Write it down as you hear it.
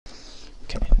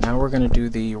Now we're going to do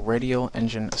the radial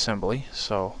engine assembly.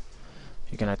 So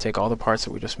you're going to take all the parts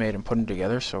that we just made and put them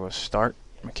together. So we'll start,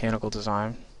 mechanical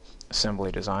design,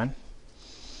 assembly design.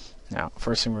 Now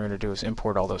first thing we're going to do is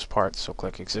import all those parts. So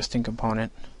click existing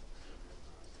component,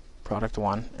 product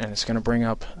 1, and it's going to bring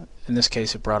up, in this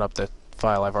case it brought up the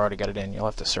file. I've already got it in. You'll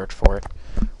have to search for it.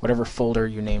 Whatever folder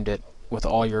you named it with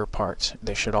all your parts,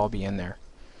 they should all be in there.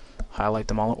 Highlight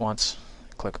them all at once,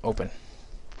 click open,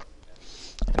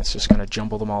 and it's just going to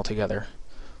jumble them all together.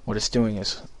 What it's doing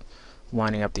is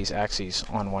lining up these axes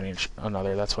on one each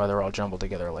another. That's why they're all jumbled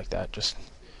together like that. Just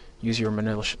use your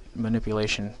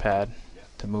manipulation pad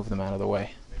to move them out of the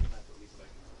way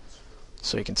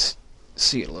so you can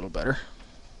see it a little better.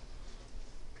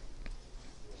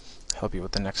 Help you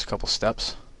with the next couple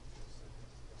steps.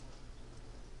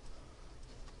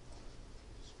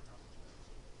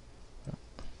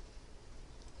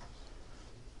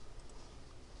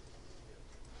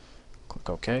 Click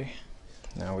OK.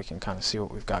 Now we can kind of see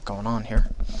what we've got going on here.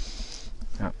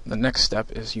 Now, the next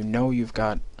step is, you've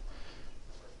got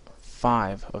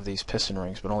 5 of these piston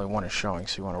rings, but only one is showing.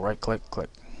 So you want to right click, click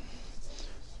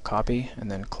copy, and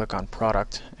then click on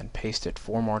product and paste it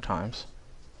 4 more times.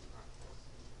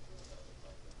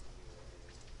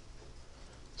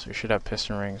 So you should have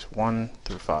piston rings 1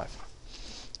 through 5.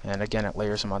 And again, it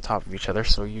layers them on top of each other,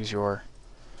 so use your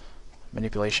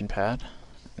manipulation pad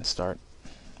and start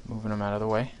moving them out of the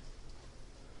way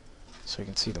so you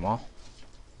can see them all.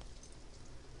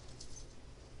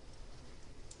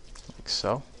 Like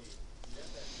so.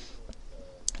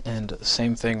 And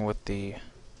same thing with the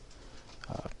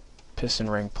piston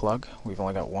ring plug. We've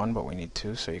only got 1, but we need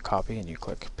 2, so you copy and you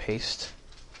click paste.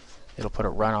 It'll put it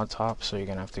right on top, so you're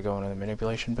going to have to go into the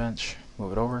manipulation bench,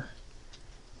 move it over.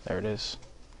 There it is.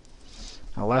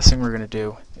 Now the last thing we're going to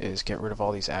do is get rid of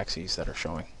all these axes that are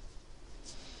showing.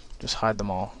 Just hide them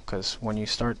all, because when you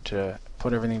start to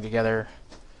put everything together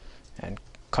and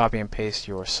copy and paste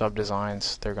your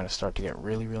sub-designs, they're going to start to get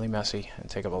really, really messy and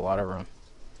take up a lot of room.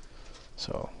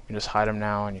 So you just hide them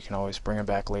now, and you can always bring them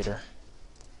back later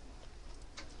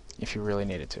if you really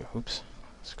needed to. Oops.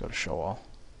 Let's go to show all.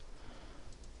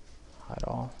 Hide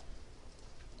all.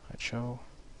 Hide show.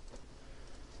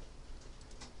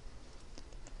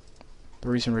 The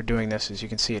reason we're doing this is you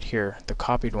can see it here. The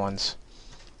copied ones,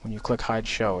 when you click hide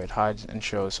show, it hides and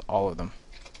shows all of them.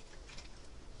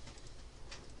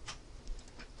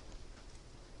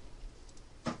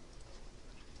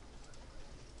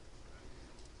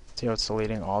 See how it's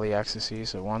deleting all the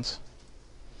axes at once?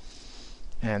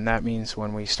 And that means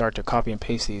when we start to copy and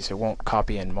paste these, it won't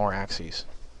copy in more axes.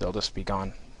 They'll just be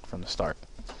gone from the start.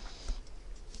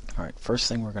 Alright, first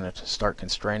thing we're going to start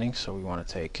constraining, so we want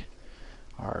to take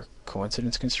our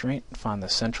coincidence constraint, find the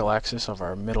central axis of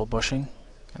our middle bushing,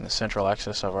 and the central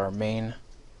axis of our main,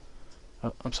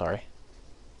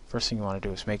 first thing you want to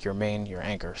do is make your main your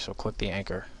anchor, so click the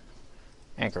anchor,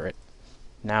 anchor it.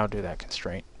 Now do that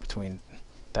constraint between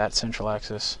that central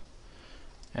axis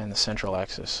and the central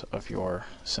axis of your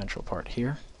central part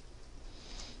here.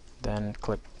 Then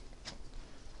click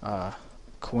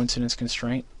coincidence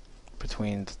constraint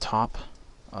between the top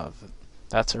of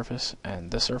that surface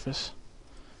and this surface.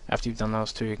 After you've done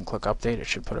those two, you can click update. It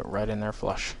should put it right in there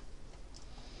flush.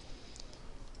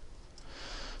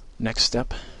 Next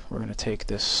step, we're going to take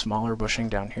this smaller bushing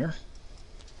down here,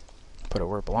 put it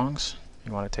where it belongs.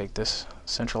 You want to take this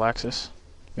central axis,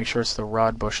 make sure it's the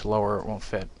rod bush lower, it won't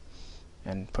fit,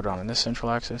 and put it on this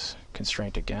central axis.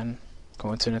 Constraint again,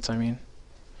 coincidence I mean,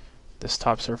 this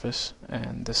top surface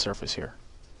and this surface here.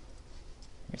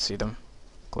 You can see them.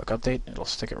 Click update, it'll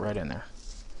stick it right in there.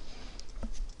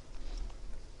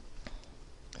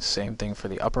 Same thing for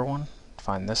the upper one.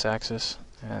 Find this axis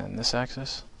and this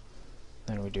axis.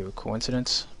 Then we do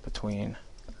coincidence between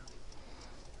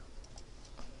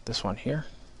this one here,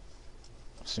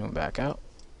 zoom back out,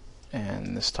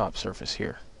 and this top surface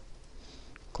here.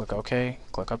 Click OK,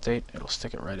 click update, it'll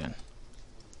stick it right in.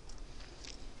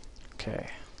 Okay.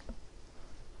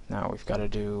 Now we've got to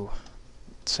do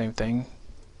the same thing.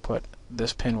 Put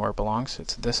this pin where it belongs.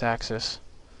 It's this axis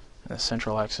and the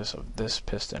central axis of this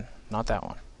piston, not that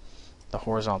one. The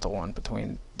horizontal one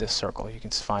between this circle. You can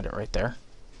find it right there.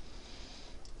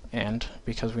 And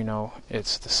because we know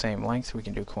it's the same length, we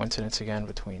can do coincidence again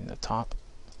between the top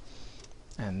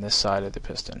and this side of the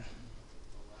piston.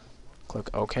 Click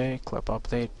OK, click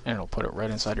update, and it'll put it right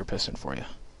inside your piston for you.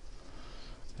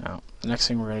 Now, the next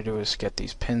thing we're going to do is get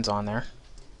these pins on there.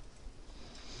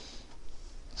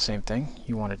 Same thing,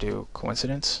 you want to do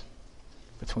coincidence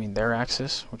between their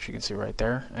axis, which you can see right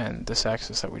there, and this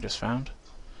axis that we just found.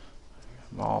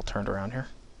 I'm all turned around here.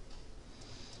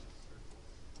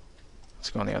 Let's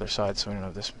go on the other side so we don't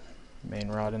have this main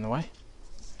rod in the way.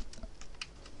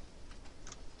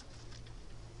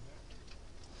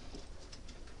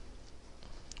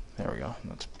 There we go.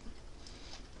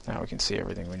 Now we can see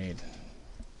everything we need.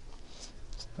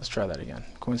 Let's try that again.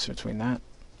 Coincidence between that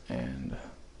and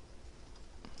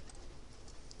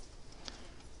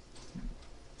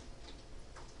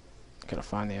gotta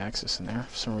find the axis in there.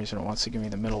 For some reason it wants to give me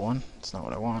the middle one. It's not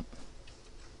what I want.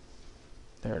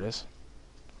 There it is.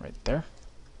 Right there.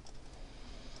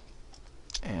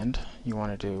 And you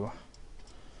want to do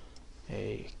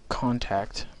a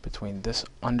contact between this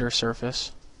under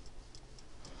surface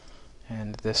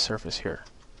and this surface here.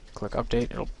 Click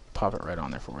update, it'll pop it right on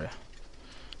there for you.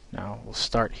 Now we'll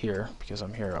start here because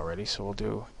I'm here already, so we'll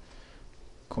do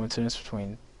coincidence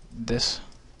between this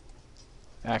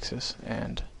axis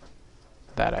and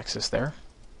that axis there.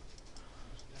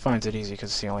 Finds it easy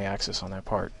because it's the only axis on that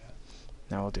part.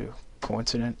 Now we'll do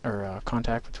coincident or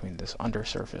contact between this under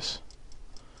surface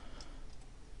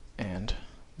and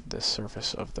this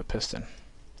surface of the piston.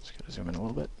 Just gotta zoom in a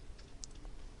little bit.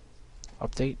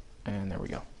 Update, and there we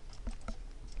go.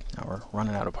 Now we're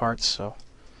running out of parts, so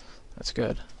that's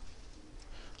good.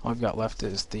 All we've got left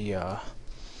is the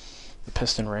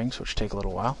piston rings, which take a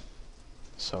little while.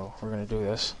 So we're going to do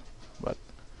this, but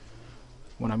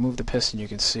when I move the piston, you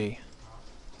can see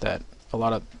that a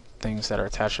lot of things that are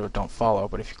attached to it don't follow,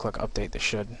 but if you click update, they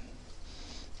should.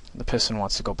 The piston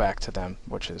wants to go back to them,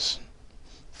 which is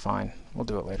fine. We'll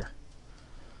do it later.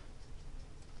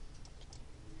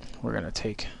 We're going to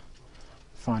take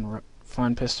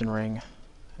find piston ring,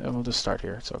 and we'll just start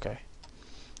here. It's okay.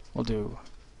 We'll do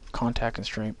contact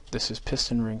constraint. This is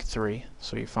piston ring 3,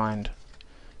 so you find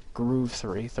groove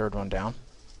 3, third one down,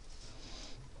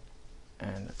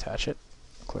 and attach it.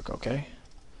 Click OK.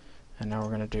 And now we're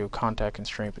going to do contact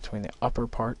constraint between the upper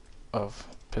part of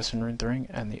piston ring 3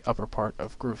 and the upper part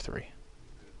of groove 3.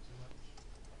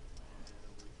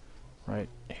 Right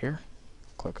here.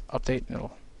 Click update, and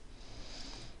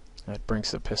it brings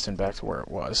the piston back to where it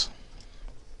was.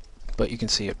 But you can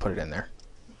see it put it in there.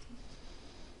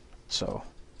 So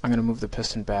I'm going to move the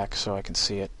piston back so I can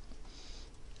see it,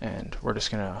 and we're just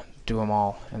going to do them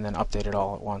all and then update it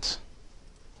all at once.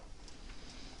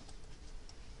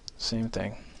 Same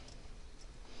thing.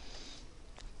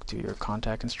 Do your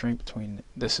contact constraint between,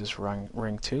 this is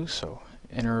ring 2, so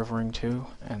inner of ring 2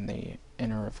 and the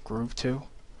inner of groove 2.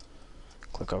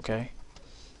 Click OK.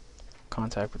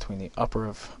 Contact between the upper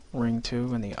of ring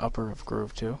 2 and the upper of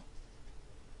groove 2.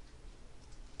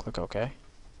 Click OK.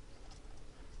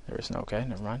 There is no OK,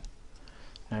 never mind.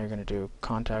 Now you're going to do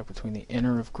contact between the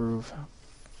inner of groove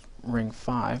ring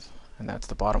 5, and that's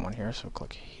the bottom one here, so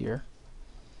click here.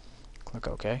 Click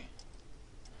OK.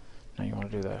 Now you want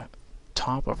to do the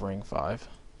top of ring 5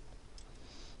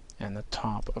 and the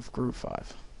top of groove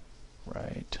 5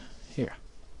 right here.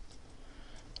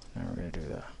 Now we're going to do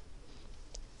the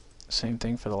same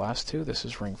thing for the last two. This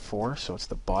is ring 4, so it's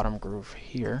the bottom groove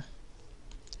here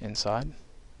inside.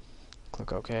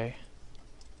 Click OK.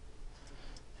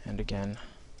 And again,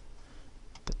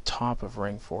 the top of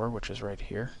ring 4, which is right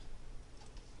here,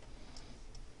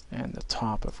 and the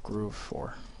top of groove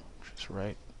 4, which is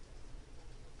right.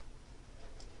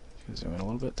 Zoom in a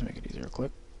little bit to make it easier to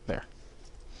click. There.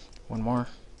 One more.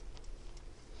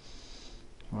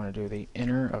 You want to do the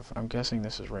inner of, I'm guessing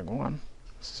this is ring 1.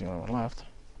 This is the only one left.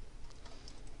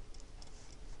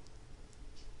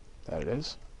 That it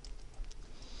is.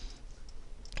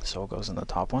 So it goes in the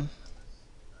top one,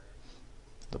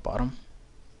 the bottom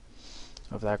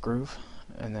of that groove,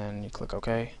 and then you click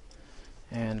OK.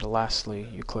 And lastly,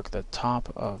 you click the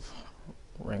top of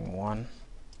ring 1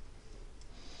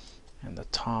 and the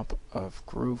top of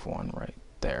groove 1 right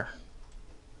there.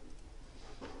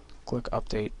 Click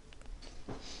update,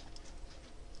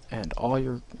 and all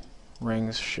your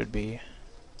rings should be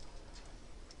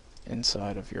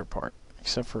inside of your part,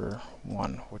 except for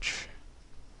one, which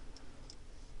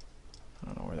I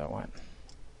don't know where that went.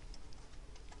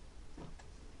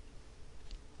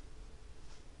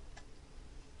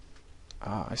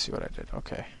 Ah, I see what I did.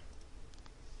 Okay.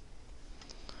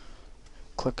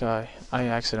 Click, I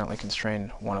accidentally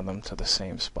constrained one of them to the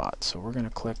same spot, so we're going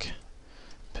to click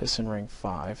piston ring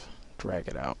 5, drag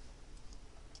it out,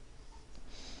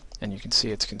 and you can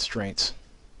see its constraints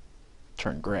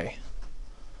turn gray.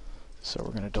 So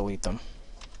we're going to delete them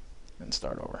and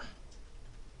start over.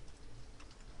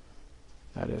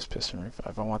 That is piston ring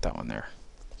 5. I want that one there.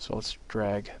 So let's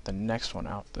drag the next one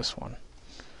out, this one.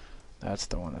 That's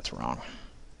the one that's wrong.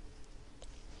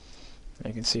 And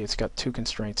you can see it's got two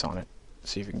constraints on it.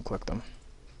 See if you can click them.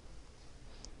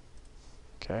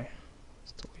 Okay,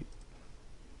 let's delete.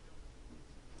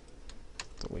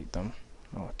 delete them.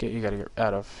 You gotta get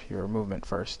out of your movement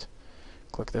first.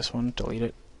 Click this one, delete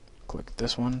it. Click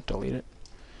this one, delete it.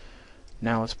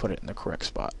 Now let's put it in the correct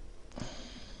spot.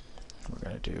 We're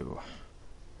going to do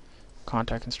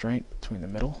contact constraint between the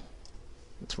middle.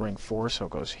 It's ring 4, so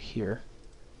it goes here.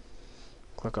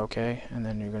 Click OK, and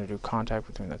then you're going to do contact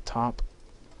between the top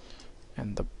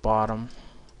and the bottom,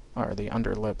 or the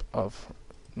under lip of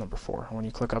number 4. When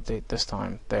you click update this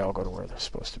time, they all go to where they're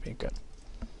supposed to be. Good.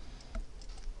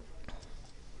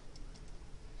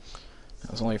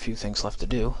 There's only a few things left to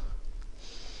do.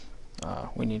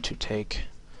 We need to take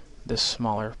this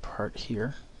smaller part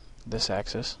here, this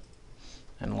axis,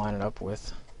 and line it up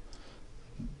with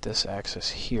this axis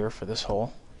here for this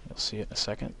hole. You'll see it in a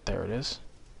second. There it is.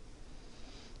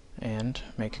 And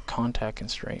make a contact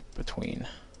constraint between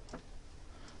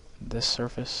this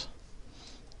surface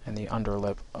and the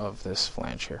underlip of this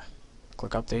flange here.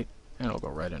 Click update and it'll go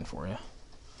right in for you.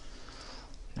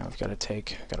 Now we've got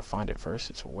to find it first.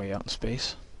 It's way out in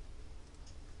space.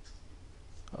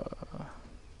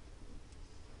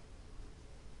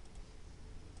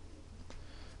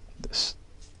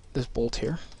 This bolt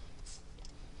here.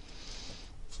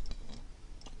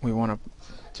 We want to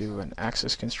do an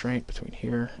axis constraint between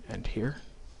here,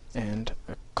 and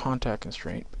a contact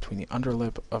constraint between the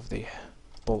underlip of the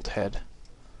bolt head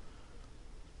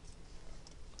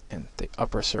and the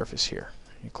upper surface here.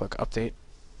 You click update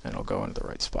and it'll go into the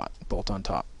right spot. Bolt on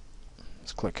top.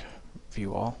 Let's click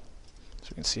view all so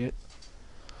we can see it.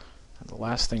 And the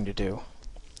last thing to do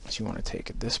is you want to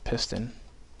take this piston,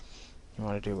 you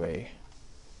want to do a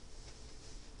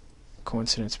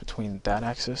coincidence between that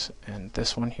axis and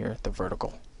this one here, the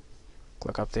vertical.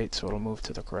 Click update so it'll move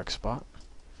to the correct spot.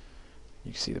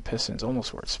 You can see the piston's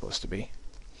almost where it's supposed to be.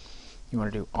 You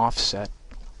want to do offset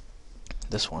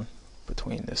this one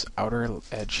between this outer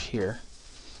edge here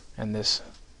and this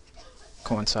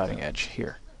coinciding edge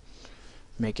here.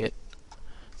 Make it,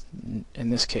 in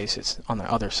this case it's on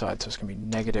the other side, so it's going to be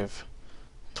negative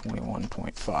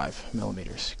 21.5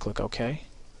 millimeters. Click OK,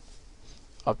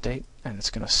 update, and it's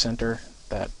going to center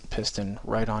that piston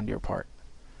right onto your part.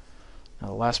 Now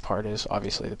the last part is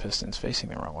obviously the piston's facing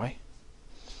the wrong way,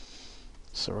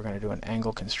 so we're going to do an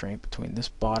angle constraint between this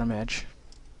bottom edge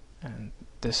and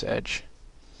this edge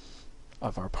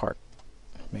of our part.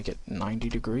 Make it 90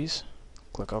 degrees.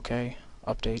 Click OK,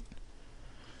 update.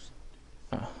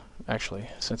 Actually,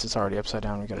 since it's already upside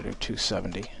down, we've got to do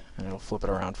 270, and it'll flip it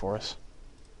around for us.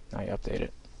 Now you update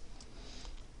it.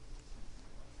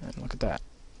 And look at that.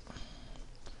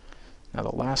 Now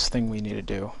the last thing we need to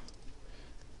do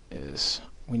is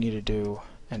we need to do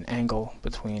an angle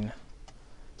between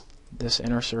this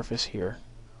inner surface here.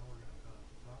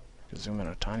 Zoom in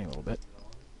a tiny little bit.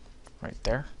 Right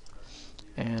there.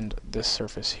 And this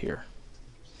surface here.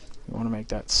 We want to make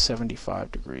that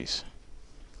 75 degrees.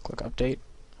 Click update.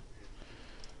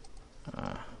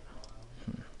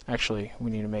 Actually,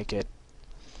 we need to make it,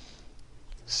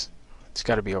 it's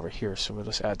got to be over here, so we'll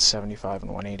just add 75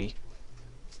 and 180.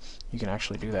 You can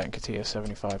actually do that in CATIA,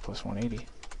 75 plus 180.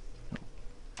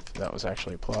 That was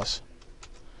actually a plus.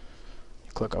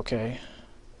 You click OK,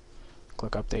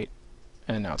 click update,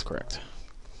 and now it's correct.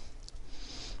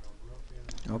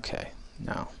 Okay,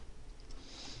 now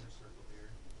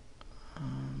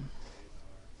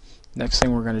next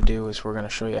thing we're going to do is we're going to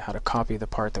show you how to copy the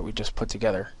part that we just put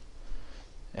together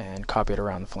and copy it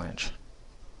around the flange.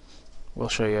 We'll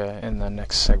show you in the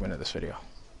next segment of this video.